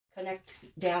connect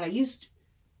down. I used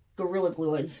Gorilla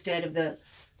Glue instead of the,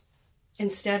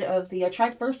 I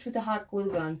tried first with the hot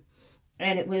glue gun,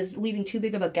 and it was leaving too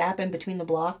big of a gap in between the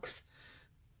blocks.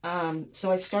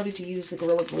 So I started to use the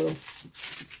Gorilla Glue.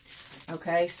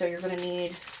 Okay, so you're going to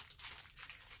need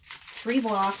 3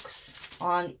 blocks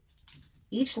on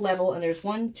each level, and there's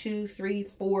 1, 2, 3,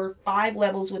 4, 5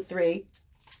 levels with 3.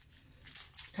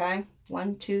 Okay,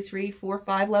 1, 2, 3, 4,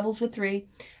 5 levels with 3,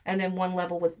 and then 1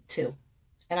 level with 2.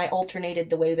 And I alternated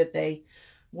the way that they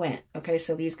went. Okay,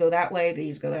 so these go that way,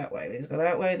 these go that way, these go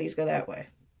that way, these go that way.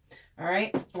 All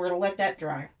right, we're going to let that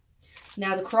dry.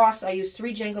 Now the cross, I used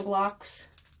 3 Jenga blocks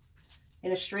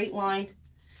in a straight line,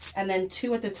 and then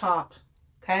 2 at the top.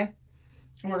 Okay,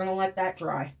 and we're going to let that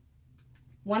dry.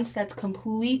 Once that's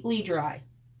completely dry,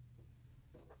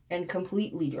 and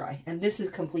this is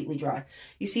completely dry.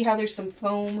 You see how there's some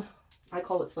foam, I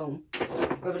call it foam,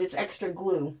 but it's extra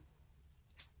glue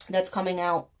that's coming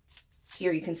out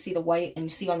here. You can see the white, and you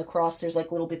see on the cross there's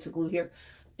like little bits of glue here.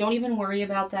 Don't even worry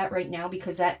about that right now,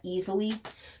 because that easily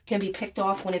can be picked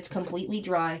off when it's completely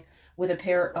dry with a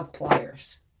pair of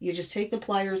pliers. You just take the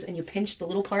pliers and you pinch the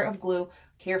little part of glue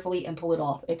carefully and pull it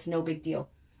off. It's no big deal.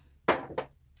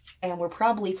 And we're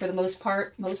probably, for the most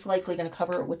part, most likely going to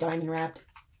cover it with diamond wrap.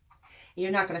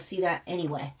 You're not going to see that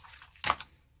anyway.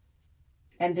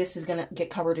 And this is going to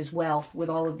get covered as well with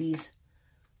all of these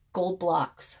gold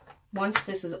blocks. Once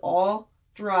this is all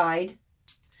dried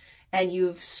and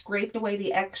you've scraped away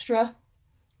the extra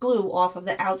glue off of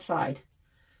the outside,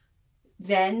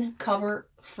 then cover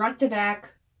front to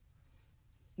back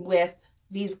with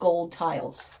these gold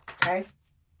tiles, okay?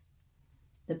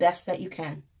 The best that you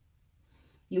can.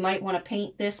 You might want to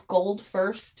paint this gold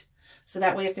first, so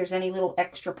that way if there's any little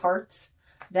extra parts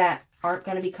that aren't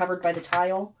going to be covered by the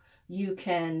tile, you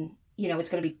can, you know, it's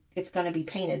going to be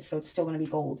painted, so it's still going to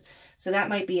be gold. So that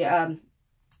might be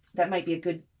a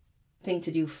good thing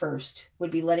to do first.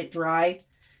 Would be let it dry,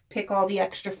 pick all the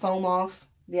extra foam off,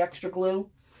 the extra glue,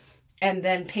 and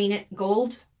then paint it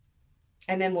gold,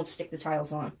 and then we'll stick the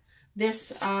tiles on.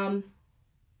 This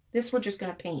we're just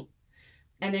going to paint.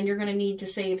 And then you're going to need to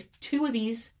save 2 of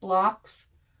these blocks.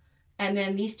 And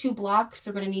then these 2 blocks,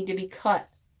 they're going to need to be cut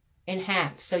in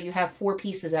half. So you have 4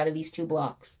 pieces out of these 2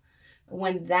 blocks.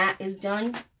 When that is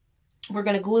done, we're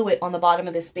going to glue it on the bottom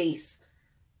of this base.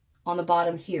 On the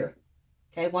bottom here.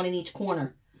 Okay, 1 in each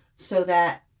corner. So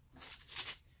that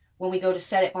when we go to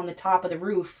set it on the top of the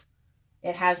roof,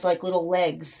 it has like little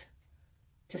legs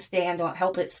to stand on,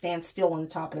 help it stand still on the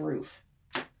top of the roof.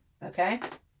 Okay?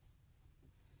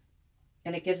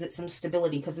 And it gives it some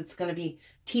stability because it's going to be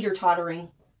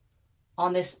teeter-tottering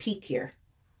on this peak here.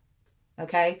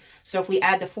 Okay? So if we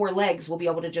add the 4 legs, we'll be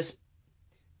able to just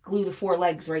glue the 4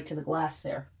 legs right to the glass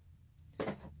there.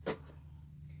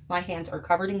 My hands are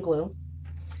covered in glue.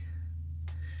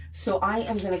 So I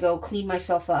am going to go clean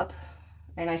myself up,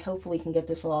 and I hopefully can get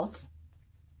this off.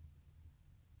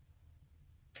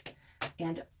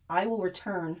 And I will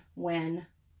return when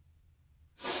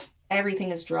everything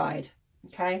is dried.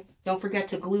 Okay, don't forget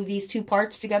to glue these 2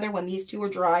 parts together when these 2 are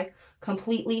dry,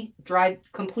 completely dry,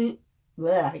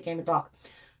 I can't even talk.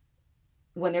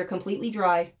 When they're completely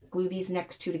dry, glue these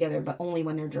next 2 together, but only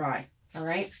when they're dry. All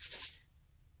right,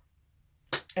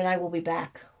 and I will be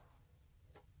back.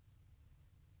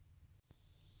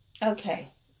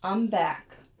 Okay, I'm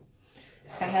back.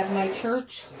 I have my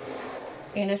church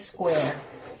in a square.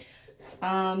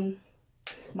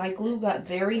 My glue got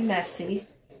very messy,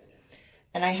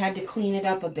 and I had to clean it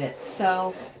up a bit.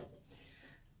 So,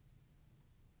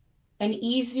 an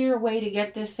easier way to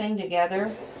get this thing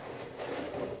together,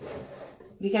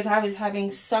 because I was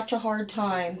having such a hard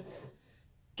time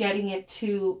getting it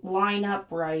to line up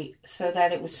right so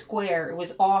that it was square. It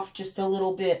was off just a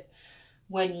little bit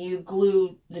when you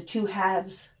glue the 2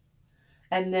 halves,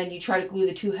 and then you try to glue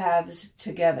the 2 halves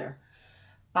together.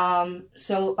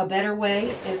 So a better way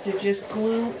is to just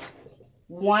glue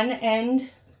one end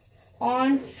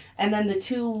on and then the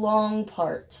 2 long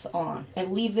parts on,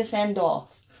 and leave this end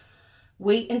off.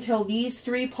 Wait until these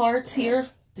 3 parts here,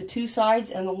 the 2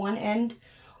 sides and the one end,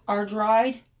 are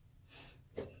dried,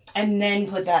 and then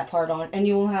put that part on, and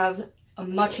you will have a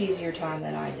much easier time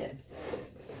than I did.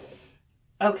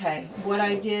 Okay, what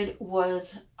I did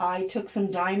was I took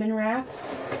some diamond wrap,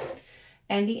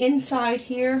 and the inside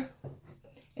here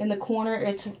in the corner,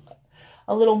 it's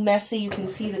a little messy. You can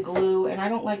see the glue, and I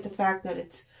don't like the fact that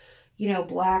it's, you know,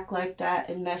 black like that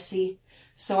and messy.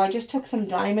 So I just took some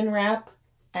diamond wrap,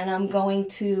 and I'm going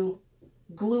to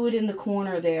glue it in the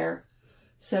corner there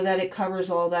so that it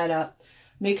covers all that up.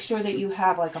 Make sure that you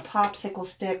have like a popsicle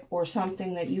stick or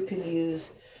something that you can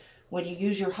use when you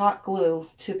use your hot glue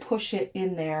to push it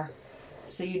in there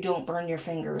so you don't burn your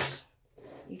fingers.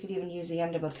 You could even use the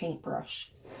end of a paintbrush.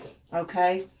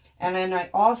 Okay? And then I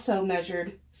also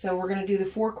measured, so we're going to do the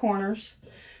 4 corners.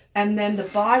 And then the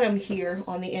bottom here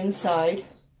on the inside,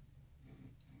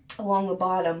 along the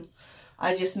bottom,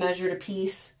 I just measured a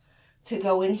piece to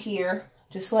go in here,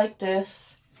 just like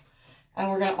this. And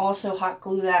we're going to also hot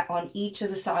glue that on each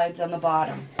of the sides on the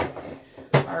bottom.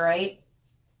 Alright?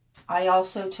 I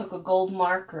also took a gold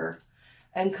marker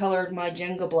and colored my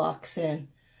Jenga blocks in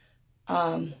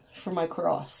for my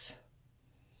cross.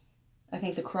 I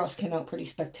think the cross came out pretty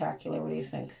spectacular. What do you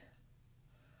think?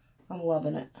 I'm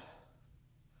loving it.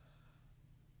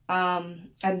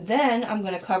 And then I'm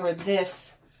going to cover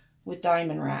this with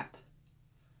diamond wrap.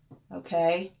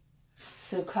 Okay?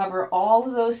 So cover all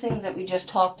of those things that we just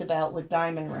talked about with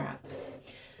diamond wrap.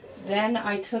 Then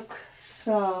I took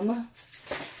some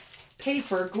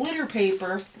paper, glitter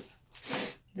paper,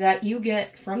 that you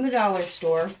get from the dollar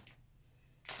store.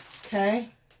 Okay?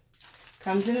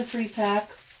 Comes in a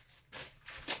 3-pack.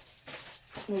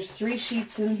 There's 3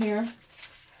 sheets in here.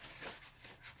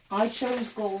 I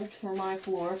chose gold for my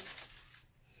floor.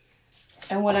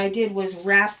 And what I did was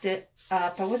wrapped it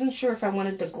up. I wasn't sure if I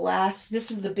wanted the glass. This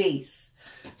is the base.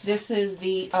 This is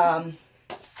the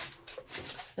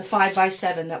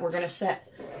 5x7 that we're going to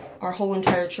set our whole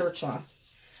entire church on.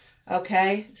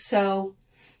 Okay, so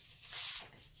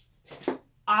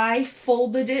I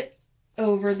folded it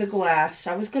over the glass.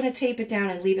 I was going to tape it down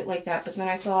and leave it like that, but then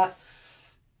I thought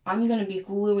I'm going to be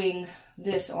gluing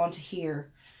this onto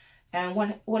here. And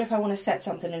what if I want to set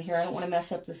something in here? I don't want to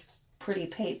mess up this pretty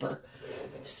paper.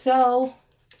 So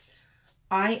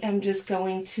I am just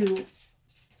going to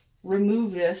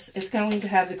remove this. It's going to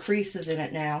have the creases in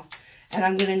it now. And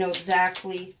I'm going to know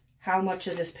exactly how much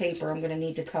of this paper I'm going to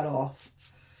need to cut off,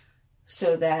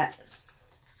 so that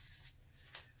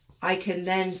I can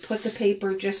then put the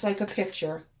paper just like a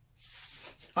picture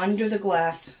under the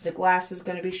glass. The glass is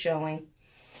going to be showing.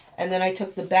 And then I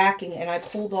took the backing and I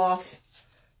pulled off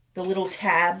the little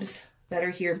tabs that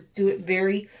are here. Do it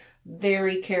very,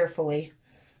 very carefully.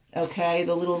 Okay,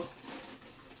 the little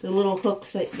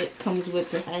hooks that comes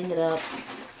with to hang it up.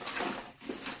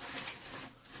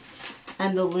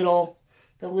 And the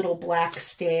little black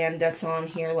stand that's on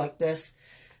here like this.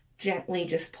 Gently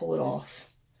just pull it off.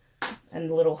 And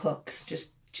the little hooks,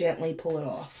 just gently pull it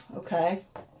off. Okay?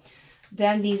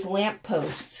 Then these lamp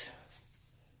posts,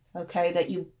 okay, that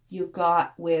you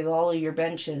got with all of your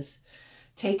benches.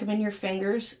 Take them in your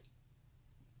fingers.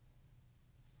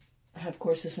 And of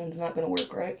course, this one's not going to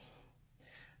work, right?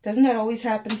 Doesn't that always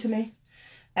happen to me?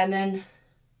 And then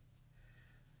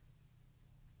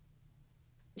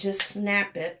just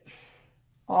snap it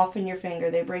off in your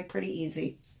finger. They break pretty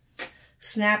easy.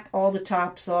 Snap all the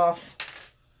tops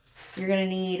off. You're going to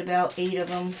need about 8 of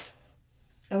them.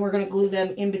 And we're going to glue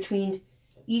them in between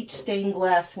each stained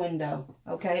glass window.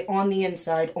 Okay? On the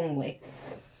inside only.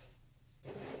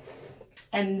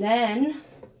 And then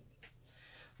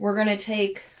we're going to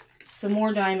take some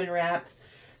more diamond wrap.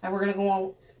 And we're going to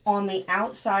go on the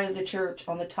outside of the church.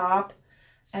 On the top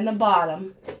and the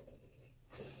bottom.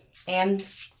 And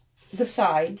the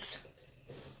sides.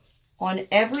 On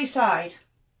every side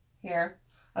here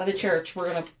of the church,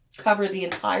 we're going to cover the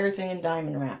entire thing in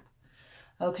diamond wrap.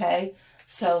 Okay?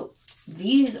 So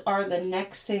these are the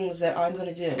next things that I'm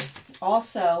going to do.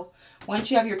 Also, once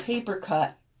you have your paper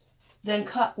cut, then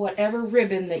cut whatever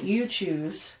ribbon that you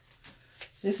choose.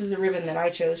 This is a ribbon that I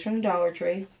chose from Dollar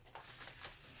Tree.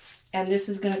 And this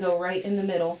is going to go right in the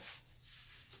middle.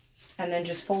 And then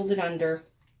just fold it under.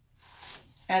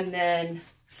 And then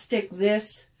stick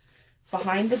this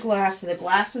behind the glass. So the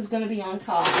glass is going to be on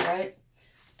top, right?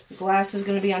 The glass is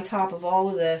going to be on top of all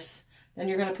of this. Then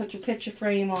you're going to put your picture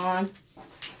frame on.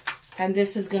 And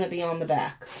this is going to be on the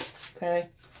back. Okay?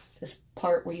 This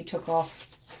part where you took off.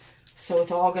 So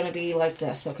it's all going to be like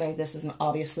this, okay? This is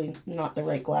obviously not the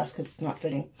right glass because it's not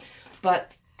fitting.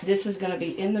 But this is going to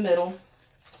be in the middle.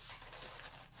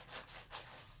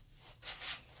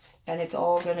 And it's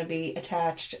all going to be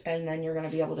attached. And then you're going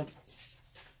to be able to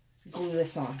glue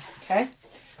this on, okay?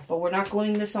 But we're not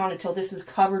gluing this on until this is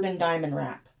covered in diamond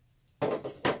wrap.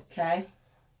 Okay?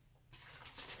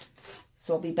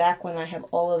 So I'll be back when I have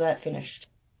all of that finished.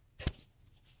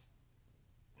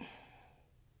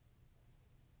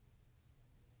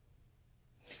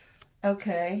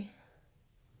 Okay,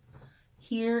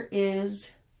 here is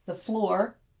the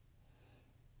floor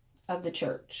of the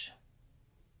church.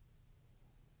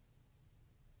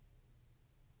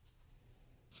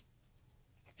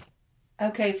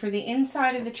 Okay, for the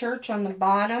inside of the church on the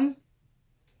bottom,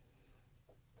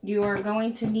 you are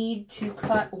going to need to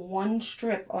cut one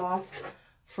strip off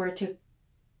for it to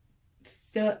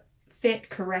fit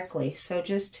correctly. So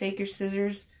just take your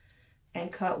scissors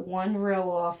and cut one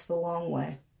row off the long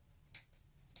way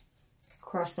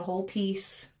across the whole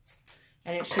piece,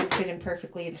 and it should fit in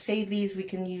perfectly. And save these. We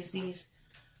can use these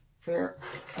for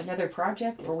another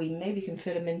project, or we maybe can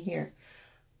fit them in here.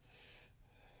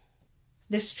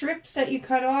 The strips that you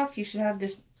cut off, you should have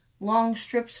this long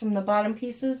strips from the bottom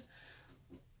pieces.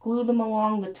 Glue them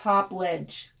along the top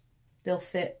ledge. They'll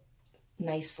fit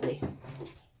nicely.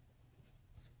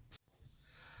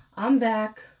 I'm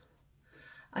back.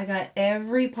 I got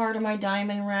every part of my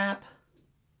diamond wrap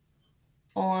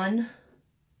on.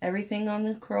 Everything on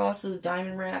the cross is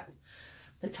diamond wrap.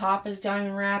 The top is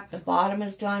diamond wrap. The bottom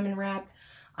is diamond wrap.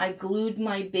 I glued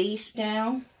my base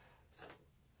down.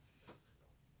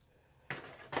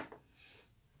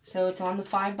 So it's on the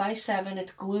 5x7.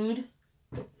 It's glued.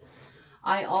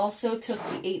 I also took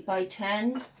the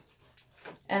 8x10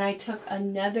 and I took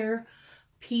another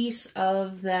piece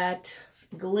of that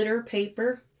glitter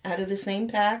paper out of the same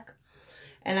pack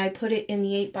and I put it in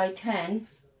the 8x10,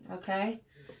 okay?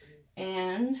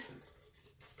 And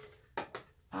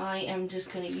I am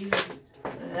just going to use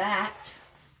that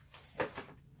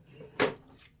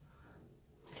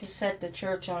to set the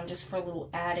church on, just for a little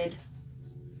added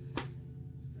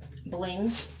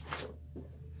bling.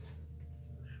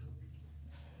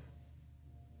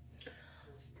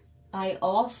 I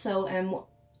also am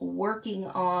working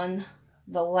on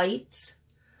the lights.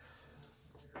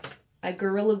 I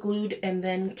Gorilla Glued and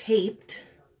then taped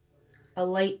a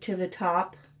light to the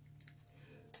top.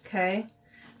 Okay,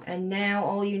 and now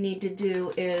all you need to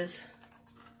do is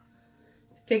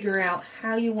figure out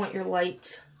how you want your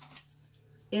lights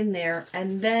in there,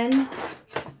 and then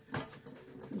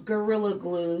Gorilla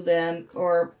Glue them,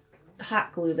 or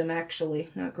hot glue them actually,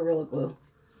 not Gorilla Glue.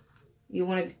 You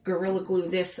want to Gorilla Glue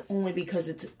this only because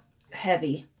it's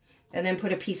heavy, and then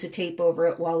put a piece of tape over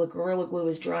it while the Gorilla Glue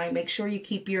is drying. Make sure you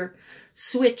keep your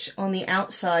switch on the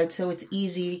outside so it's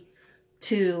easy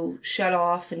to shut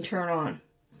off and turn on.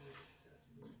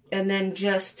 And then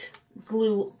just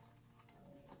glue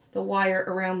the wire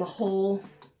around the whole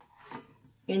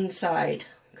inside,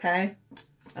 okay,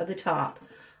 of the top.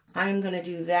 I'm going to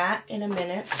do that in a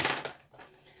minute.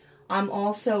 I'm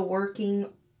also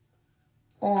working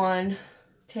on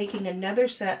taking another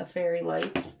set of fairy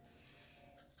lights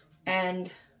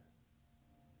and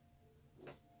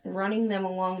running them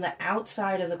along the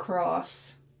outside of the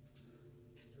cross.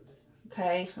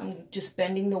 Okay, I'm just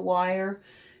bending the wire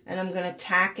and I'm going to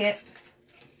tack it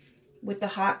with the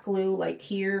hot glue, like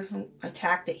here. I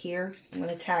tacked it here. I'm going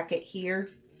to tack it here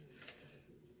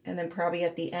and then probably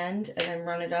at the end, and then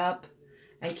run it up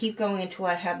and keep going until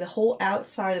I have the whole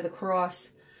outside of the cross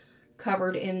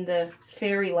covered in the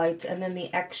fairy lights, and then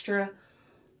the extra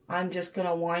I'm just going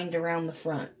to wind around the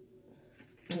front.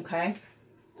 Okay,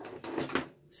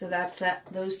 so that's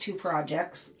those two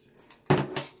projects.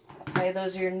 Okay,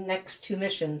 those are your next two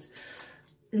missions.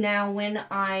 Now, when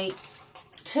I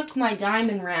took my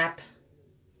diamond wrap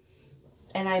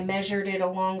and I measured it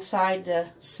alongside the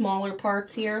smaller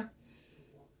parts here,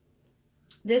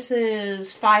 this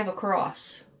is 5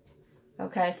 across.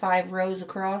 Okay, 5 rows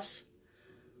across.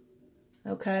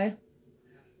 Okay,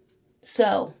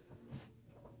 so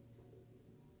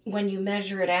when you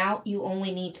measure it out, you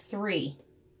only need 3,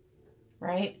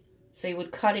 right? So you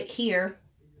would cut it here,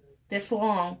 this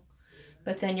long,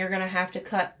 but then you're going to have to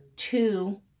cut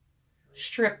 2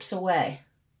 strips away.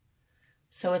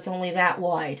 So it's only that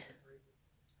wide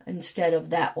instead of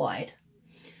that wide.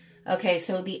 Okay,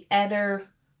 so the other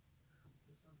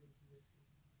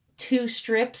 2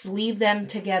 strips, leave them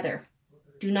together.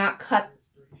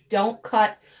 Don't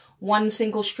cut one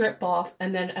single strip off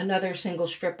and then another single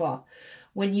strip off.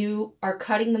 When you are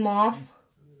cutting them off,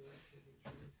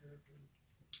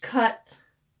 cut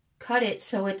it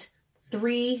so it's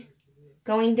 3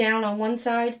 going down on one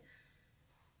side.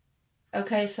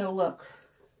 Okay, so look.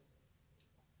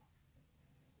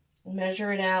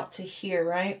 Measure it out to here,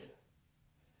 right?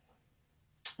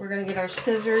 We're going to get our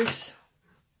scissors.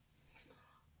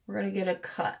 We're going to get a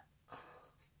cut.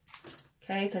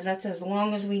 Okay, because that's as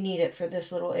long as we need it for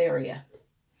this little area.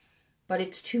 But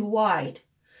it's too wide.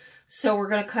 So we're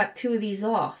going to cut 2 of these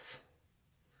off.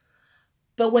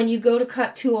 But when you go to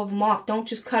cut 2 of them off, don't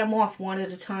just cut them off one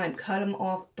at a time. Cut them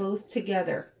off both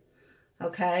together.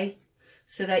 Okay?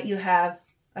 So that you have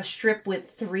a strip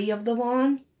with 3 of them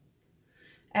on.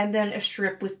 And then a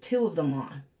strip with 2 of them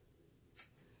on.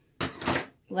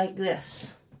 Like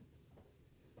this.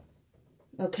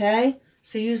 Okay?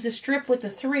 So use the strip with the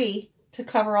 3 to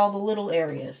cover all the little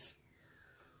areas.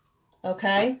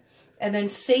 Okay? And then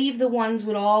save the ones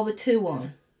with all the 2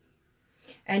 on.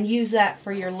 And use that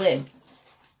for your lid.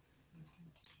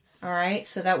 Alright?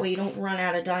 So that way you don't run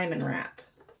out of diamond wrap.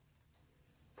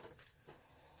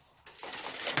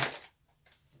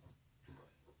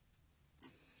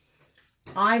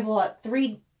 I bought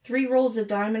three rolls of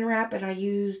diamond wrap, and I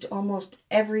used almost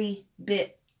every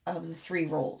bit of the 3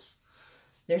 rolls.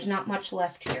 There's not much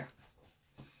left here.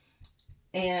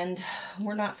 And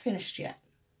we're not finished yet.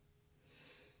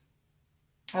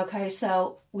 Okay,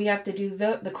 so we have to do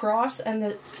the cross and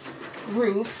the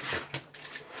roof.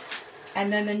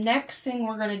 And then the next thing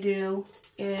we're going to do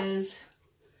is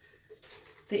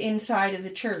the inside of the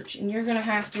church. And you're going to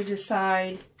have to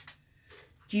decide,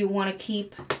 do you want to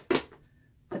keep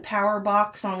the power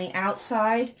box on the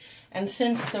outside? And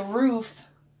since the roof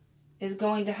is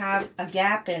going to have a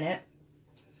gap in it,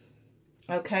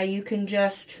 okay, you can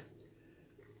just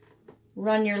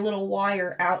run your little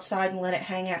wire outside and let it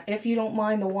hang out. If you don't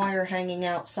mind the wire hanging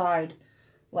outside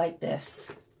like this.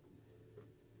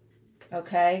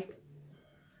 Okay?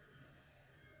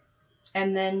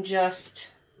 And then just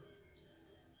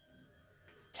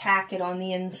tack it on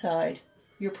the inside.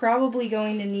 You're probably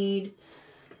going to need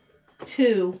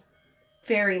 2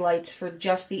 fairy lights for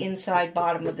just the inside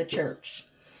bottom of the church.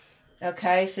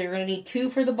 Okay, so you're going to need 2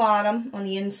 for the bottom on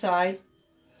the inside.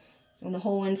 On the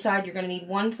whole inside, you're going to need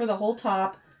 1 for the whole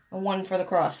top and 1 for the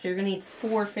cross. So you're going to need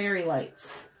 4 fairy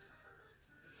lights.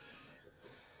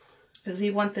 Because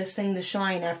we want this thing to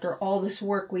shine after all this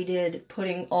work we did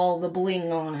putting all the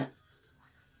bling on it.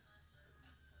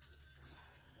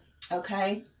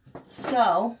 Okay,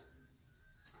 so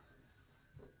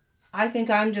I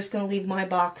think I'm just going to leave my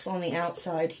box on the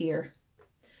outside here.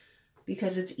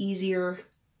 Because it's easier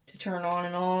to turn on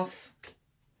and off.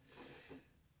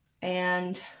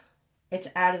 And it's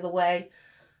out of the way,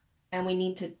 and we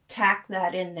need to tack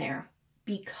that in there,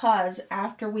 because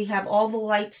after we have all the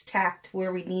lights tacked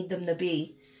where we need them to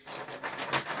be,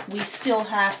 we still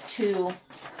have to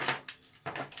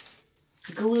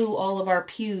glue all of our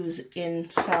pews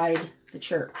inside the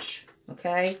church,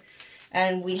 okay?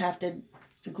 And we have to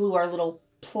glue our little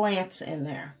plants in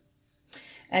there.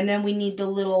 And then we need the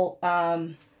little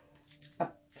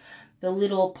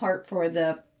part for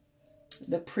the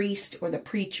priest or the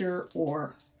preacher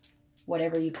or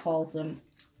whatever you call them.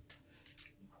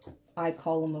 I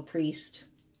call him a priest.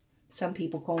 Some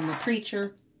people call him a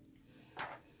preacher.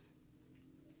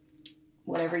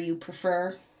 Whatever you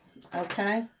prefer.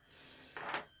 Okay?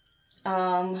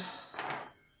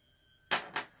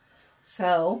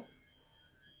 So,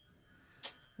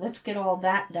 let's get all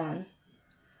that done.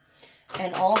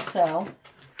 And also,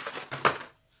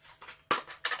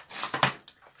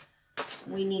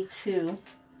 we need to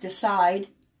decide,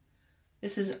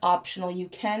 this is optional, you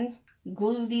can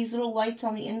glue these little lights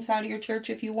on the inside of your church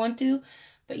if you want to,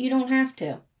 but you don't have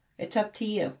to. It's up to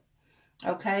you.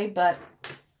 Okay, but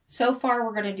so far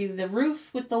we're going to do the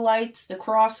roof with the lights, the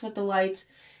cross with the lights,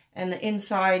 and the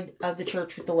inside of the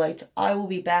church with the lights. I will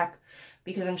be back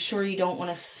because I'm sure you don't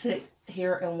want to sit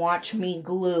here and watch me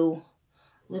glue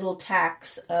little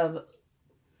tacks of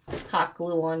hot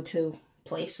glue onto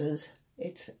places.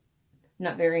 It's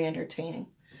not very entertaining.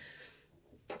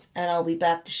 And I'll be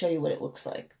back to show you what it looks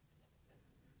like.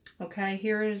 Okay,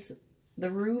 here is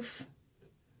the roof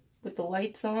with the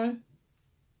lights on.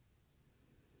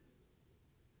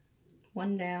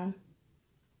 One down.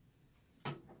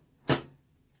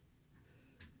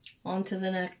 On to the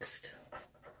next.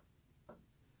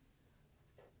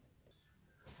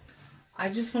 I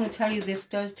just want to tell you, this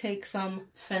does take some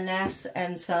finesse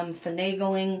and some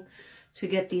finagling to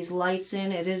get these lights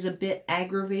in. It is a bit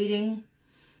aggravating,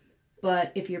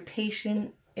 but if you're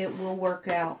patient, it will work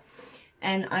out.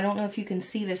 And I don't know if you can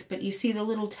see this, but you see the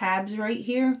little tabs right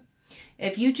here?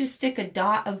 If you just stick a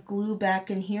dot of glue back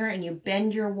in here and you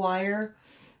bend your wire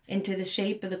into the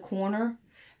shape of the corner,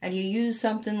 and you use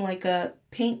something like a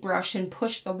paintbrush and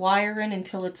push the wire in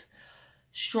until it's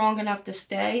strong enough to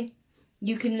stay,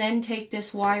 you can then take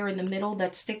this wire in the middle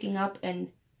that's sticking up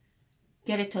and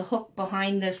get it to hook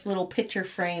behind this little picture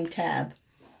frame tab.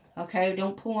 Okay,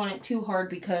 don't pull on it too hard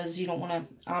because you don't want to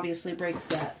obviously break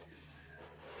that.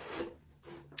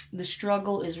 The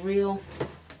struggle is real,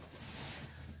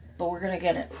 but we're going to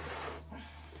get it.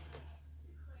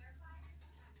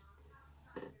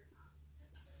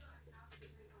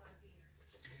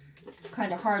 It's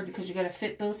kind of hard because you got to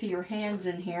fit both of your hands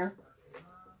in here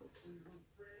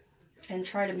and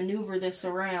try to maneuver this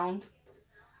around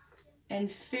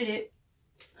and fit it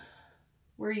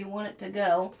where you want it to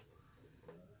go.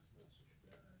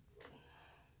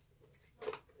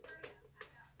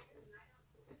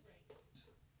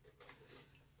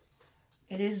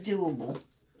 It is doable.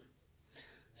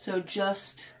 So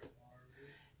just,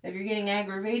 if you're getting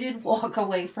aggravated, walk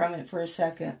away from it for a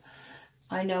second.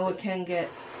 I know it can get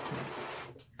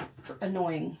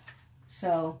annoying.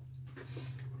 So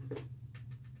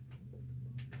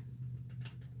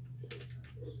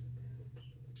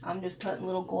I'm just putting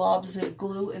little globs of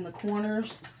glue in the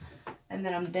corners, and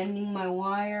then I'm bending my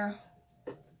wire,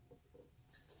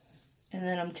 and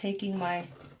then I'm taking my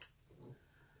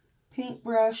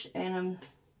paintbrush and I'm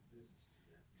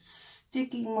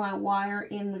sticking my wire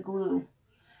in the glue.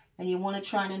 And you want to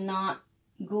try to not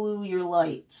glue your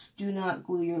lights. Do not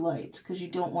glue your lights because you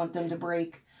don't want them to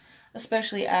break,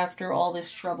 especially after all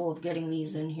this trouble of getting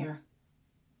these in here.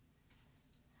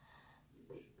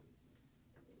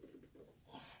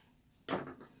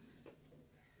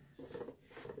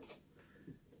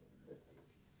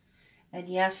 And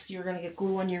yes, you're going to get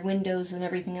glue on your windows and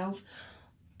everything else,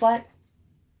 but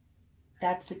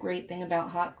that's the great thing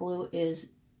about hot glue, is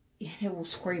it will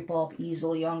scrape off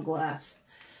easily on glass.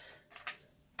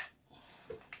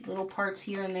 Little parts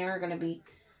here and there are going to be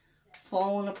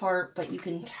falling apart, but you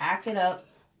can tack it up.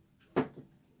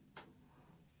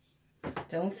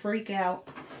 Don't freak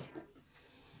out.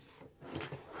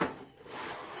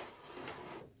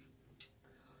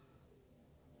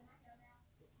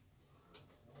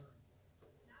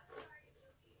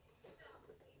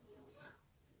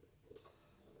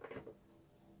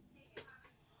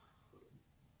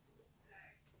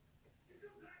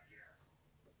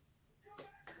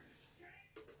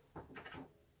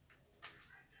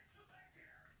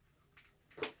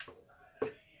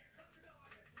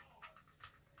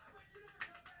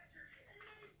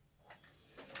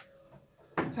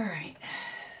 All right.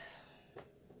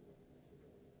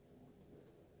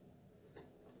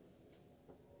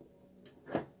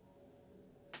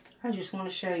 I just want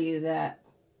to show you that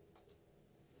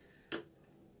it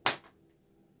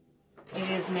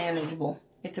is manageable.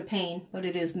 It's a pain, but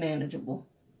it is manageable.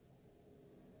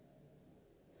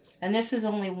 And this is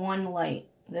only one light.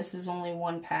 This is only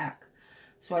one pack.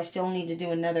 So I still need to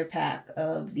do another pack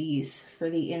of these for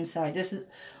the inside. This is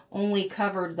only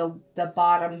covered the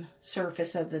bottom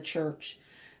surface of the church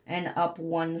and up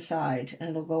one side. And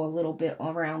it'll go a little bit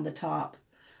around the top.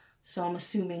 So I'm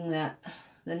assuming that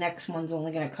the next one's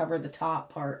only going to cover the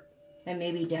top part and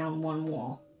maybe down one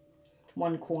wall,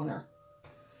 one corner.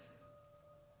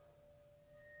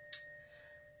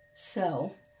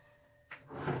 So,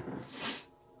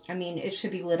 I mean, it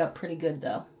should be lit up pretty good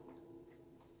though.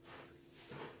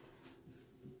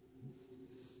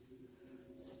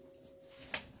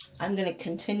 I'm going to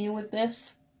continue with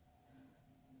this,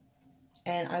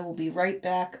 and I will be right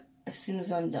back as soon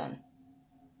as I'm done.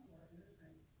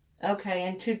 Okay,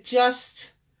 and to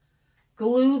just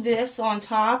glue this on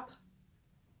top,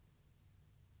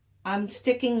 I'm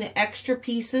sticking the extra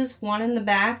pieces, one in the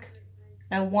back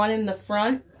and one in the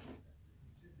front.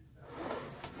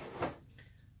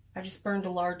 I just burned a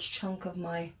large chunk of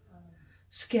my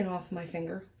skin off my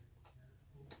finger.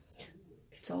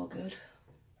 It's all good.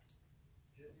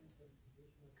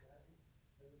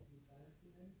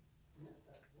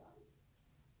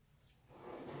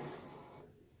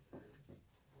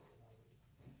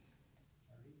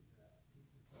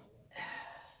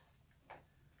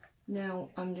 Now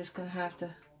I'm just going to have to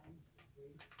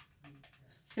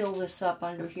fill this up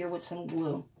under here with some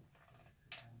glue.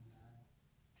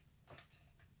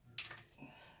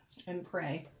 And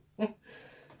pray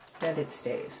that it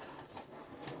stays.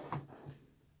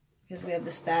 Because we have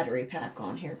this battery pack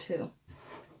on here too.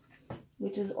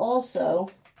 Which is also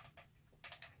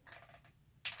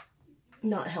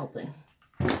not helping.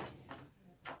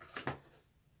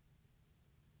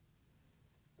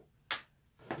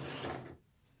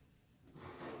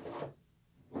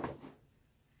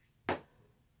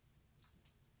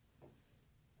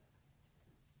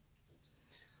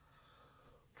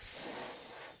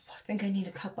 I think I need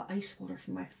a cup of ice water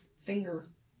for my finger.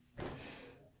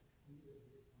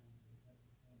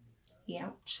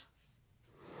 Ouch.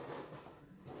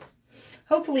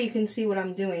 Hopefully you can see what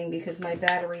I'm doing because my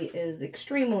battery is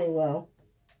extremely low.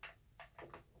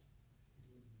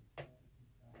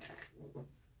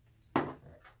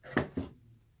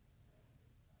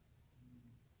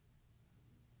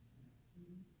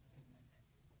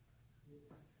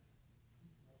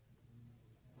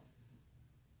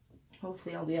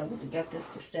 Hopefully I'll be able to get this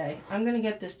to stay. I'm going to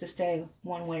get this to stay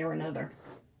one way or another.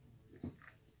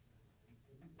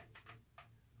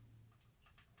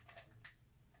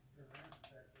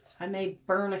 I may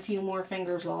burn a few more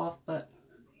fingers off, but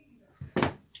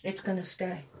it's going to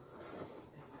stay.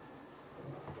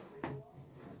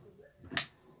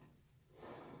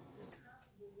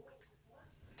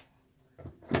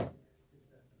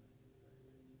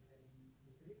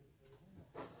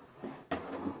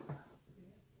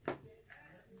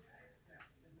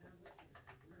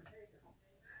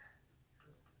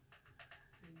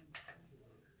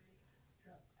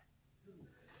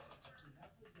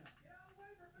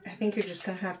 think you're just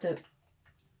going to have to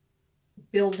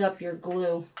build up your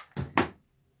glue.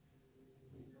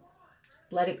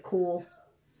 Let it cool.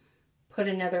 Put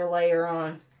another layer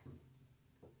on.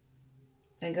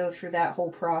 And go through that whole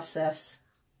process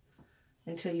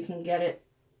until you can get it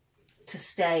to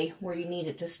stay where you need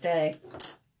it to stay.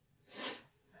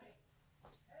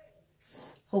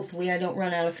 Hopefully I don't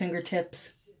run out of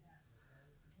fingertips.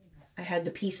 I had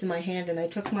the piece in my hand and I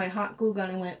took my hot glue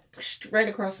gun and went right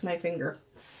across my finger.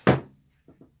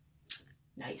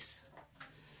 Nice.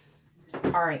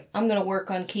 Alright, I'm going to work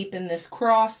on keeping this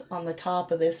cross on the top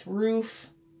of this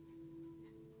roof.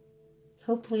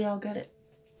 Hopefully I'll get it.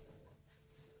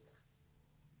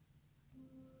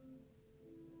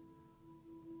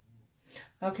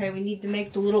 Okay, we need to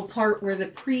make the little part where the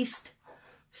priest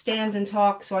stands and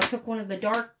talks. So I took one of the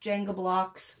dark Jenga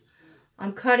blocks.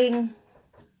 I'm cutting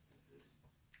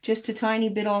just a tiny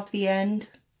bit off the end.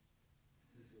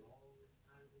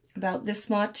 About this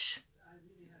much.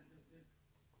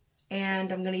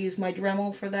 And I'm going to use my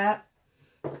Dremel for that.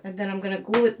 And then I'm going to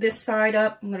glue it this side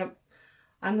up.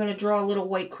 I'm going to draw a little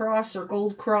white cross or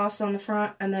gold cross on the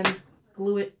front and then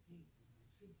glue it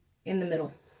in the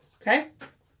middle. Okay?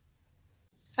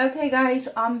 Okay guys,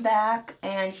 I'm back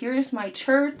and here's my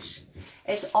church.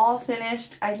 It's all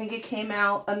finished. I think it came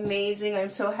out amazing. I'm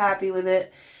so happy with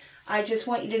it. I just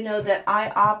want you to know that I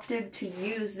opted to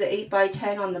use the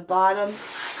 8x10 on the bottom.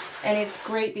 And it's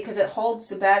great because it holds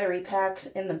the battery packs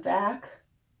in the back.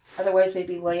 Otherwise they'd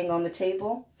be laying on the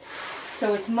table.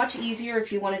 So it's much easier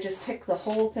if you want to just pick the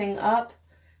whole thing up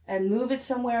and move it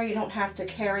somewhere. You don't have to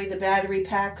carry the battery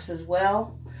packs as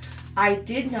well. I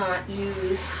did not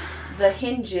use the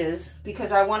hinges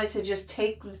because I wanted to just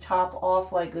take the top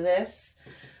off like this.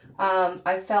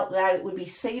 I felt that it would be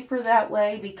safer that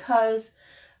way because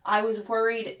I was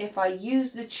worried if I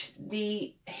used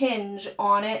the hinge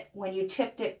on it, when you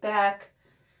tipped it back,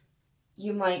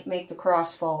 you might make the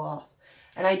cross fall off.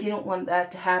 And I didn't want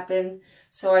that to happen.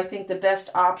 So I think the best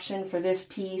option for this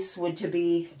piece would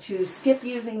be to skip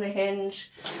using the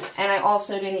hinge. And I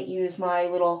also didn't use my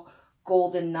little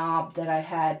golden knob that I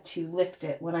had to lift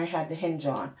it when I had the hinge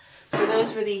on. So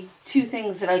those were the two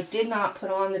things that I did not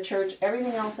put on the church.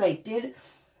 Everything else I did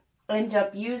end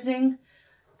up using.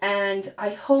 And I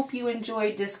hope you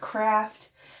enjoyed this craft.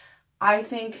 I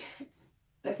think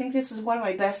this is one of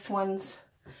my best ones.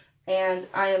 And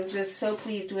I am just so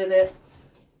pleased with it.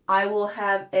 I will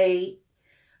have a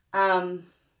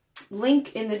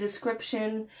link in the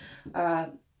description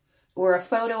or a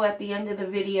photo at the end of the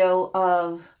video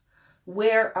of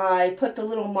where I put the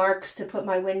little marks to put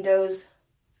my windows.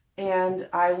 And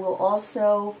I will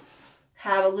also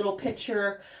have a little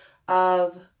picture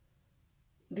of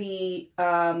the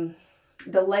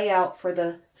layout for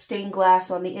the stained glass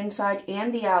on the inside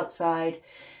and the outside,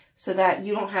 so that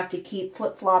you don't have to keep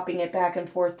flip-flopping it back and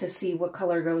forth to see what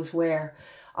color goes where.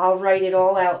 I'll write it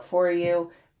all out for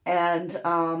you, and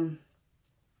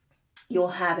you'll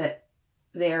have it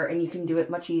there, and you can do it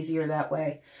much easier that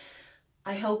way.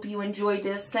 I hope you enjoyed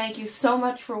this. Thank you so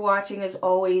much for watching as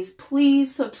always.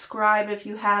 Please subscribe if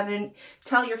you haven't.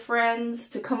 Tell your friends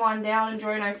to come on down and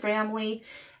join our family.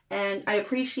 And I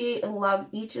appreciate and love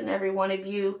each and every one of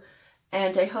you.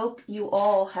 And I hope you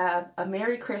all have a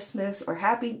Merry Christmas or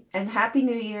Happy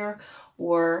New Year.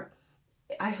 Or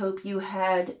I hope you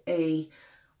had a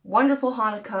wonderful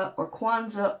Hanukkah or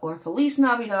Kwanzaa or Feliz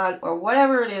Navidad or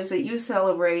whatever it is that you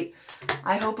celebrate.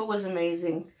 I hope it was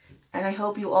amazing. And I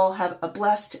hope you all have a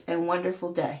blessed and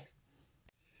wonderful day.